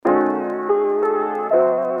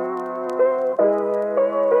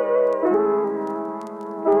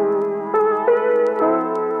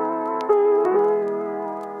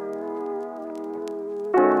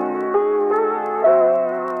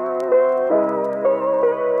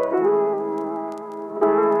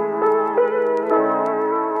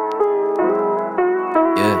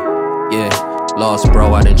Lost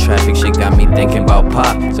bro out in traffic, shit got me thinking about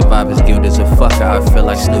pop. Survivor's guilt is a fucker, I feel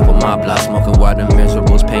like Snoop on my block. Smoking while the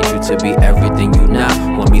miserables paint you to be everything you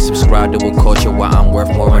not. Want me subscribe to a culture where I'm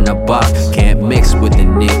worth more in a box. Can't mix with the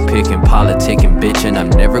nitpicking, politicking, bitching. I'm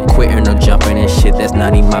never quitting or jumping in shit that's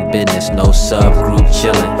not even my business. No subgroup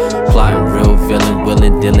chillin', plotting real villain,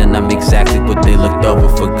 willing, dealing. I'm exactly what they looked over,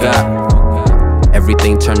 forgot.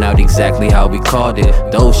 Everything turned out exactly how we called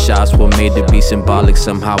it. Those shots were made to be symbolic.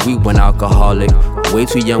 Somehow we went alcoholic. Way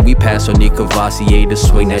too young, we passed on Nicavassier to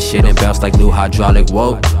swing that shit and bounce like new hydraulic.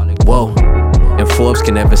 Whoa, whoa. And Forbes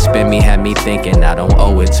can never spin me, had me thinking I don't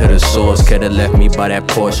owe it to the source. Could've left me by that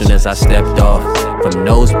portion as I stepped off. From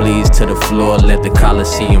nosebleeds to the floor, let the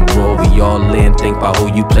Coliseum roar. We all in, think about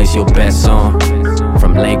who you place your bets on.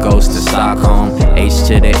 From Lagos to Stockholm, H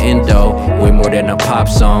to the Indo, way more than a pop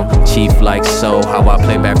song. Chief like so, how I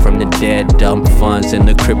play back from the dead. Dump funds in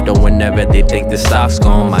the crypto whenever they think the stock's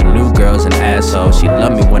gone. My new girl's an asshole, she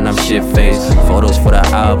love me when I'm shit-faced. Photos for the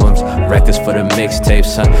albums, records for the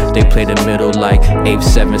mixtapes. They play the middle like 8th,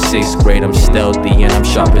 7th, 6th grade. I'm stealthy and I'm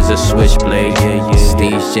sharp as a switchblade.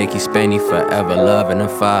 Steve, Jakey, Spenny, forever loving a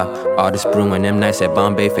 5. Artists brewing them nights at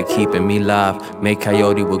Bombay for keeping me live. Made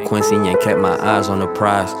Coyote with Quincy and kept my eyes on the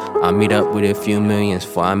prize. I meet up with a few millions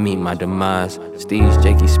before I meet my demise. Steve's,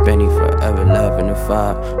 Jakey, Spenny, forever loving the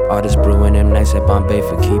 5. Artists brewing them nights at Bombay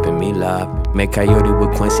for keeping me live. Made Coyote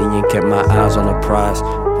with Quincy and kept my eyes on the prize.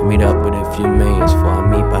 I meet up with a few millions before I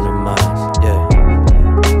meet my demise. Yeah.